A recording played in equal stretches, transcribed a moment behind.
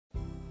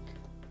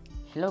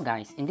Hello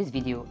guys, in this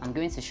video I'm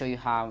going to show you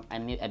how I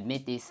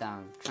made this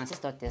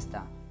transistor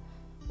tester.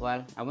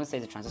 Well, I won't say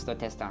it's a transistor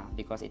tester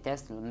because it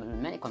tests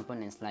many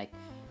components like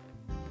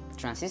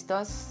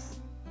transistors,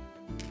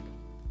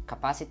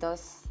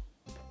 capacitors,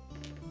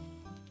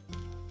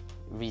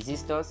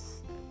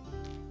 resistors,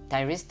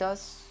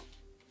 thyristors,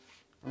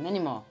 and many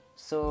more.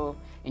 So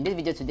in this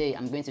video today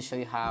I'm going to show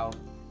you how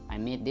I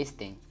made this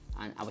thing,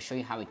 and I will show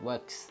you how it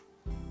works,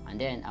 and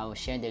then I will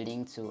share the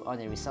link to all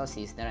the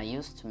resources that I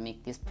used to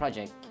make this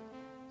project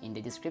in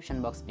the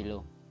description box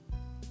below.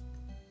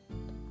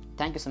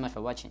 Thank you so much for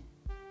watching.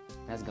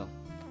 Let's go.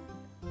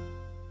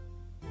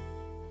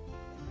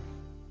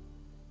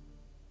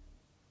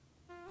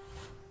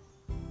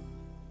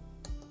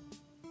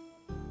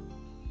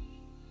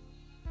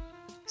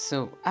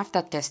 So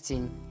after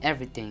testing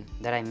everything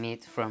that I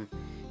made from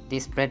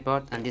this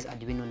breadboard and this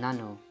Arduino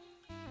Nano,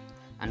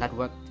 and that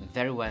worked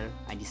very well,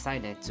 I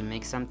decided to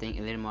make something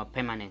a little more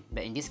permanent,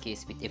 but in this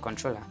case with a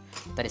controller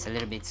that is a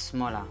little bit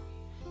smaller,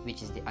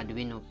 which is the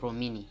Arduino Pro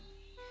Mini,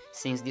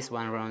 since this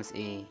one runs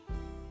an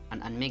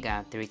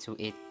Amiga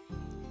 328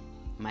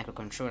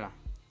 microcontroller.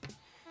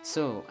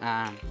 So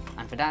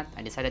and for that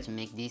I decided to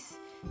make this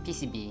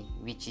PCB,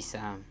 which is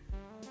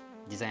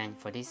designed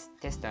for this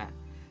tester.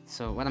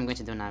 So what I'm going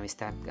to do now is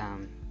start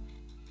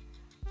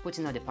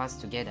putting all the parts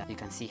together. You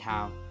can see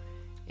how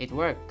it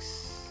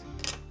works.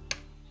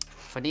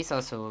 For this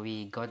also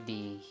we got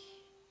the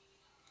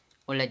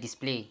OLED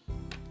display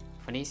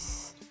for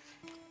this,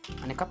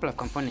 and a couple of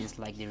components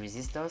like the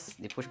resistors,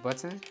 the push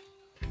button,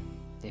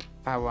 the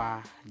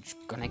power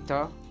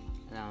connector,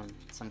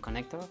 some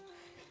connector,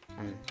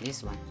 and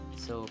this one.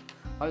 So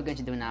all we're going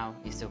to do now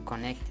is to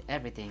connect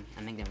everything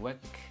and make them work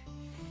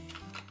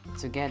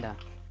together.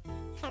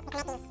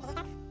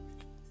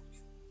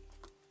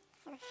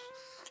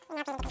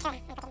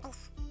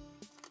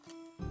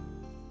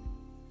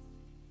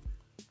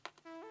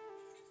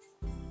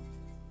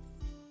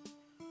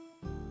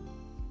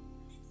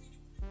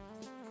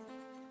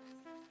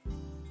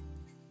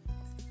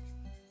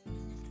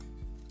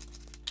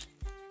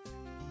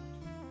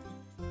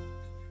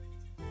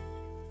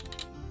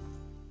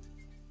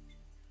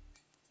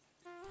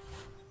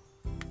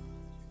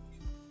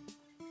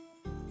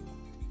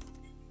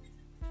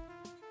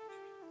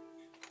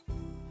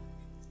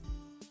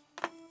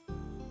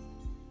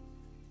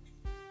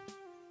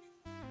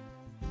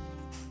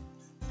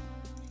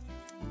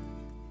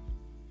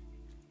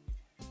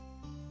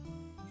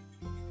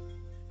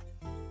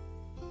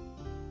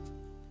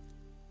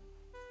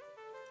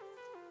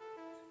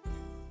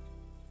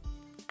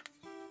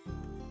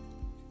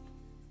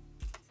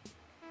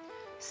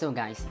 So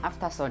guys,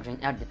 after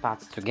soldering all the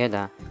parts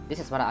together, this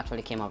is what I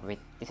actually came up with.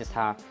 This is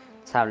how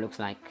it looks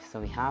like. So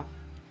we have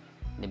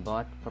the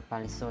board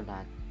properly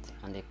soldered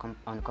on the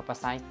copper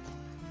side,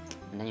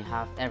 and then you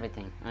have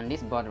everything on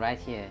this board right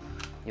here.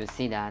 You'll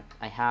see that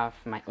I have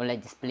my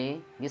OLED display.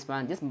 This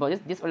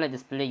OLED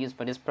display used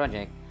for this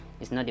project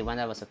is not the one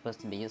that was supposed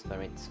to be used for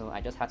it, so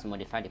I just had to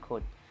modify the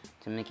code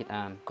to make it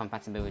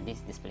compatible with this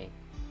display.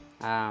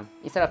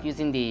 Instead of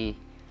using the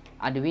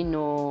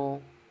Arduino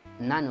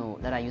Nano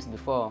that I used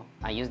before,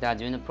 I used the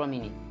Arduino Pro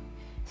Mini.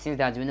 Since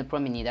the Arduino Pro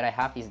Mini that I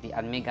have is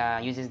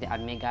uses the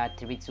Amiga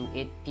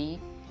 328P,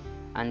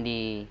 and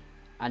the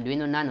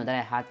Arduino Nano that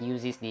I had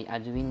uses the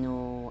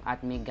Arduino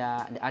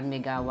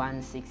Amiga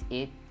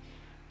 168.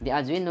 The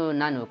Arduino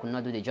Nano could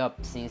not do the job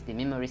since the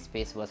memory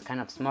space was kind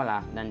of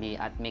smaller than the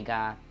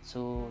Amiga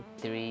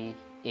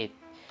 238.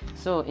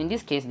 So in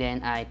this case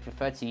then I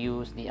prefer to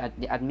use the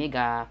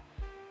Arduino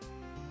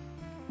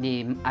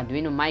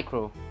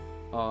Micro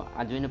or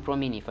Arduino Pro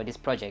Mini for this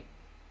project.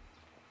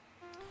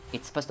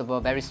 It's first of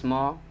all very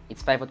small,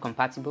 it's 5V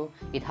compatible,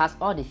 it has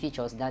all the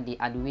features that the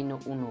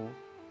Arduino Uno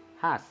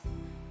has.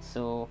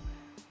 So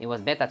it was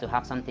better to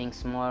have something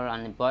small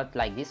on the board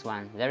like this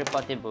one, very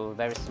portable,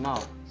 very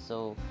small.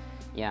 So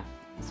yeah,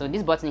 so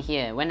this button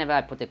here, whenever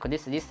I put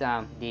these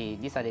are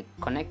the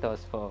connectors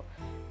for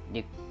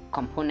the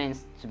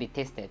components to be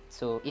tested.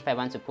 So if I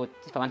want to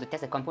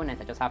test a component,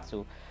 I just have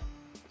to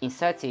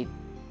insert it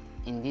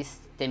in this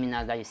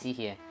terminal that you see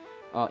here.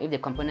 Or if the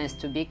component is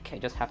too big, I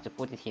just have to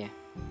put it here,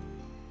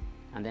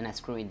 and then I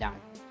screw it down.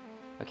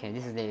 Okay,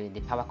 this is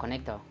the power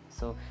connector.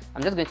 So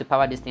I'm just going to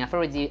power this thing. I've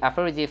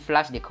already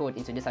flashed the code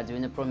into this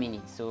Arduino Pro Mini.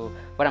 So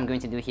what I'm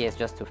going to do here is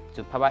just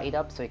to power it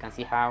up so you can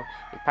see how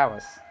it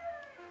powers.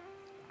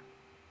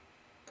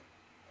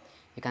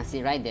 You can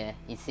see right there,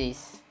 it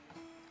says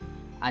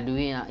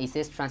Arduino, it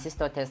says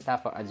transistor tester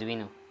for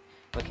Arduino.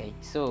 Okay,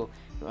 so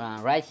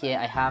right here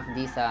I have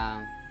this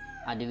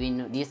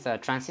Arduino, this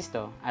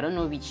transistor. I don't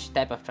know which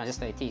type of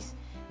transistor it is.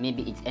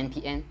 Maybe it's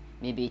NPN,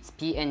 maybe it's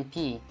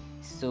PNP.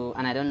 So,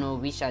 and I don't know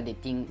which are the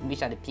pin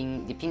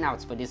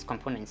outs for this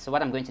component. So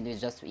what I'm going to do is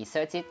just to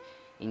insert it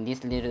in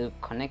this little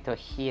connector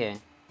here.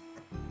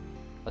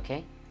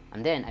 Okay,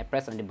 and then I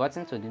press on the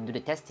button to do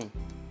the testing.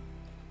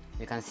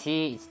 You can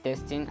see it's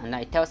testing, and now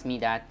it tells me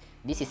that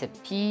this is a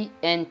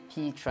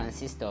PNP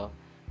transistor,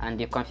 and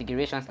the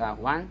configurations are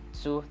 1,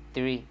 2,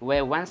 3,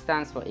 where 1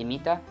 stands for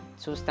emitter,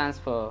 2 stands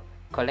for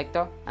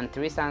collector and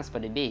 3 stands for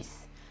the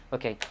base.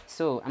 Okay,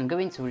 so I'm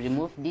going to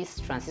remove this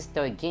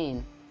transistor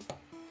again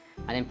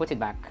and then put it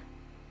back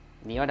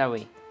the other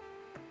way.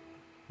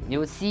 You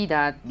will see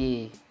that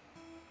the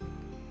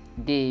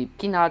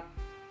pinout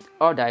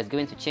order is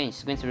going to change.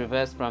 It's going to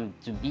reverse from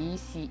to B,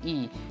 C,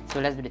 E.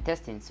 So let's do the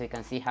testing so you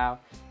can see how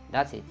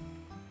that's it.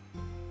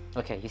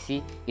 Okay, you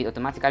see it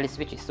automatically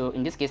switches. So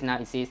in this case now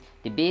it says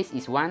the base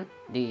is 1,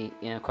 the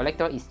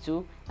collector is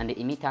 2, and the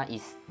emitter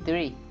is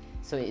 3.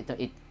 So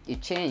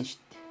it changed.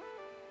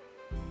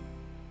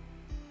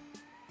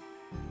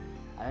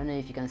 I don't know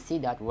if you can see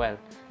that well.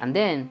 And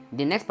then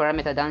the next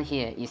parameter down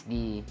here is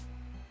the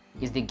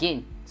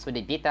gain, so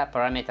the beta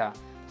parameter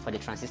for the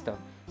transistor.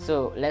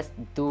 So let's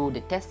do the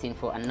testing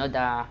for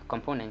another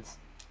component.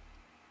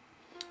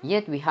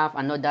 Yet we have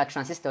another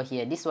transistor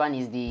here. This one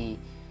is the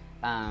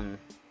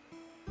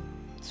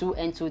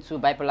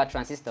 2N22 bipolar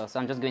transistor. So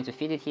I'm just going to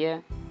feed it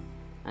here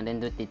and then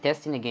do the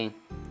testing again.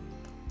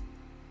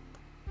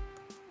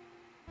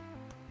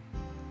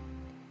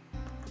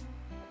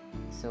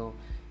 So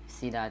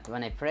see that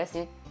when I press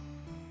it,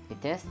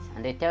 it tests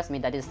and it tells me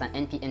that it's an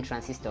NPN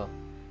transistor,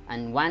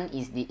 and 1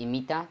 is the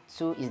emitter,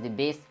 2 is the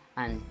base,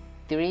 and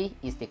 3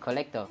 is the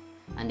collector.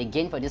 And the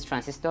gain for this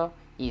transistor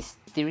is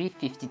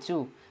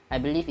 352. I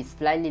believe it's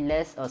slightly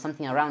less or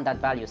something around that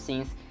value,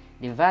 since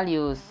the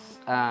values,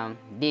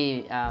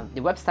 the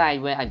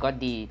website where I got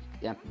the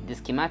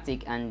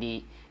schematic and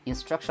the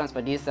instructions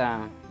for this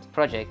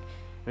project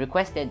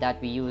requested that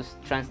we use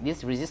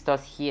these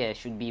resistors here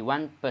should be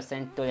 1%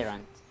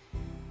 tolerant.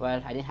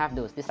 Well, I didn't have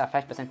those. These are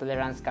 5%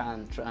 tolerance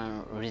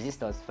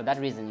resistors. For that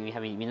reason,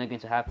 we're not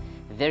going to have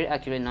very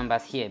accurate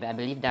numbers here. But I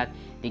believe that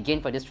the gain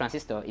for this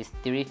transistor is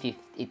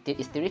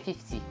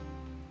 350.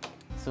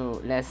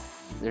 So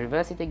let's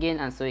reverse it again,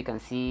 and so you can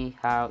see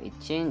how it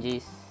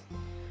changes.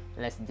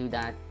 Let's do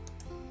that.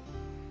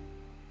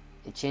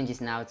 It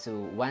changes now to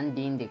 1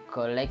 being the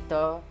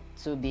collector,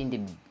 2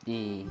 being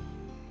the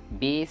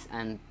base,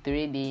 and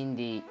 3 being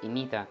the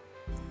emitter.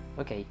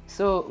 Okay,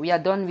 so we are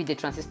done with the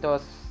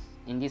transistors.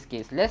 In this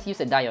case, let's use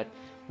a diode.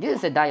 This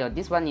is a diode.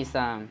 This one is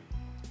a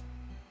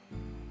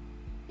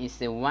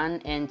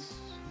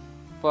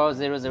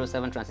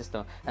 1N4007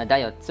 transistor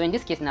diode. So in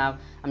this case now,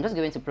 I'm just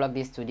going to plug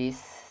this to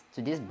this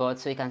board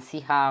so you can see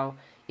how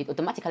it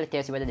automatically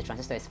tells you whether the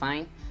transistor is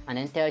fine, and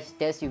then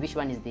tells you which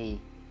one is the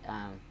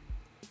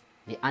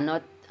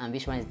anode and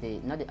which one is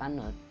not the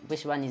anode,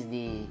 which one is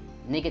the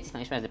negative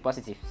and which one is the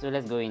positive. So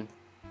let's go in.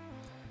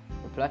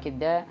 We plug it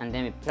there and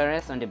then we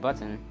press on the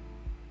button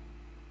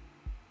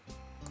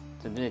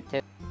to do the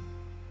test.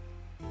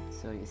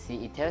 So you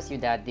see it tells you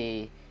that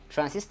the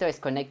transistor is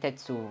connected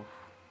to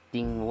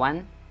pin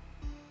 1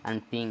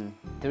 and pin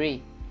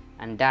 3,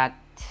 and that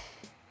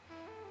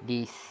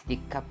the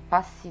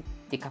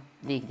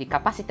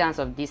capacitance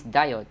of this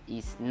diode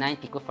is 9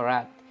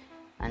 picofarad,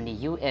 and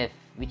the UF,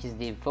 which is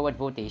the forward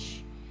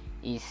voltage,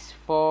 is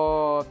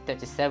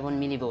 437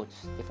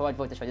 millivolts. The forward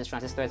voltage for this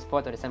transistor is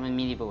 437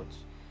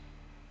 millivolts.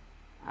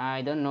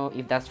 I don't know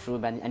if that's true,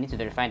 but I need to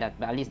verify that,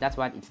 but at least that's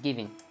what it's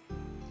giving.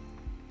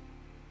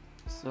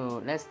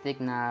 So let's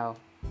take now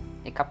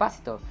a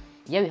capacitor.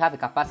 Here we have a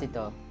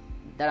capacitor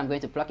that I'm going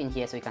to plug in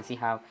here so you can see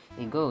how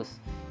it goes.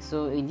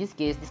 So in this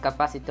case, this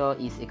capacitor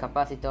is a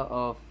capacitor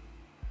of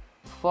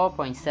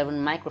 4.7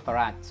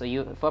 microfarad, so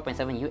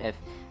 4.7 UF.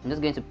 I'm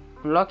just going to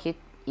plug it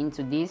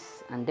into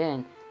this and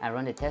then I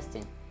run the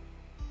testing.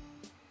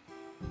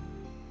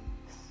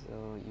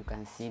 So you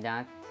can see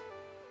that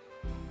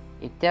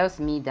it tells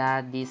me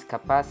that this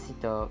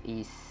capacitor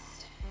is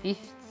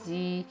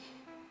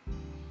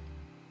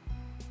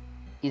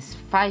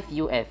 5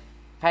 UF,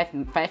 5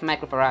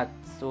 microfarad,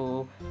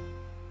 so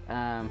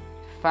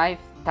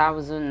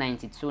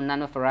 5092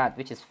 nanofarad,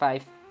 which is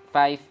 5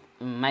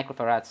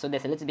 microfarad. So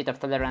there's a little bit of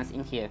tolerance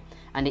in here,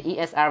 and the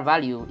ESR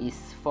value is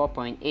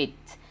 4.8,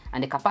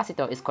 and the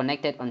capacitor is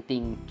connected on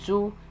pin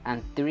 2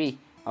 and 3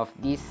 of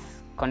this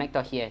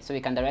connector here, so we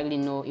can directly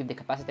know if the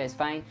capacitor is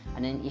fine,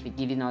 and then if it's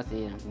giving us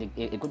a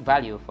good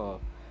value for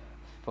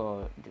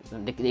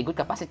the good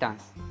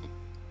capacitance.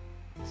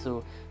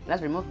 So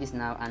let's remove this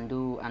now and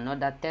do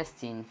another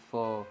testing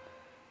for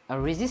a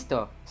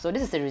resistor. So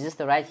this is a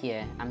resistor right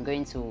here. I'm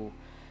going to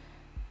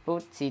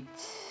put it.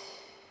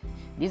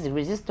 This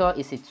resistor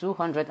is a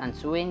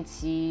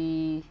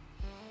 220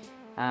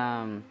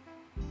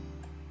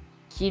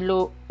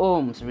 kilo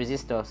ohms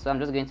resistor. So I'm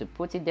just going to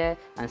put it there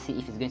and see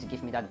if it's going to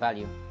give me that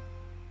value.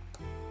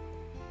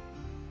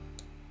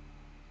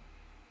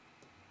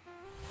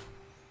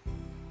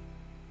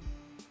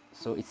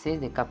 So it says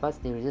the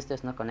capacitor resistor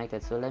is not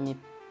connected. So let me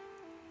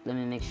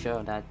make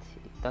sure that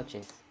it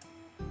touches.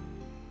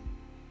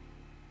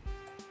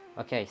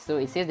 Okay, so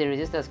it says the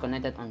resistor is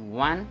connected on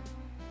 1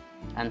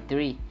 and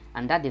 3,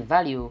 and that the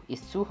value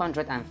is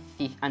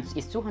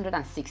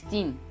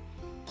 216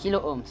 kilo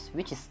ohms,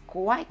 which is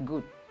quite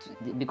good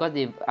because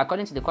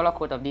according to the color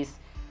code of this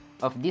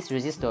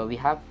resistor, we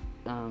have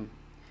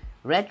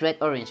red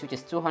orange, which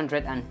is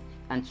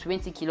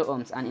 220 kilo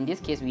ohms, and in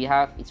this case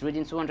it's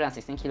reading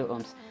 216 kilo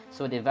ohms,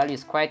 so the value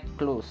is quite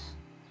close.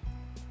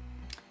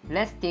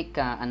 let's take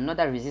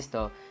another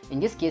resistor. In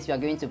this case, we are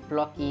going to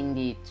plug in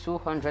the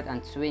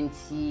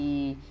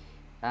 220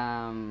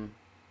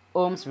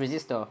 ohms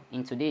resistor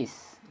into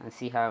this and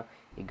see how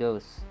it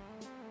goes.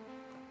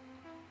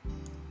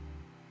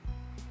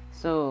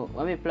 So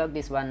when we plug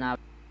this one up,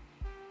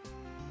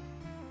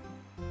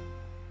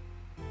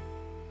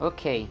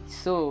 okay,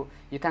 so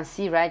you can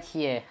see right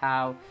here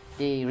how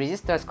the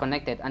resistor is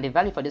connected, and the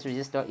value for this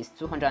resistor is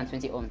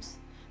 220 ohms,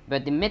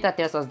 but the meter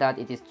tells us that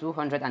it is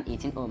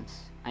 218 ohms,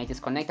 and it is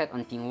connected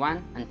on pin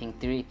 1 and pin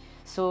 3.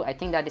 So I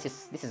think that this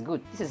is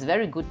good. This is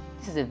very good.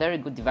 This is a very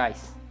good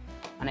device,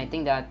 and I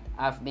think that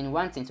I've been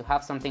wanting to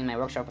have something in my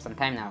workshop for some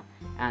time now,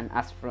 and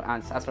as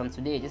from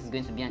today, this is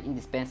going to be an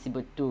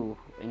indispensable tool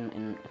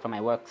for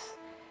my works.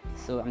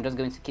 So I'm just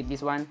going to keep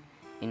this one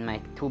in my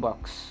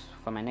toolbox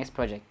for my next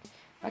project.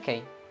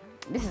 Okay,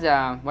 this is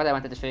what I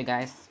wanted to show you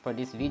guys for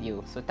this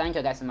video. So thank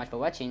you guys so much for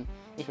watching.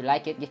 If you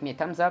like it, give me a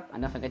thumbs up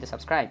and don't forget to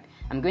subscribe.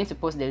 I'm going to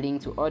post the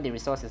link to all the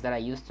resources that I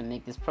used to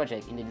make this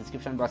project in the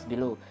description box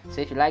below.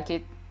 So if you like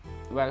it,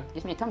 well,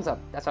 give me a thumbs up.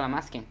 That's all I'm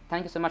asking.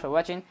 Thank you so much for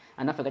watching,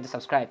 and don't forget to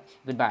subscribe.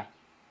 Goodbye.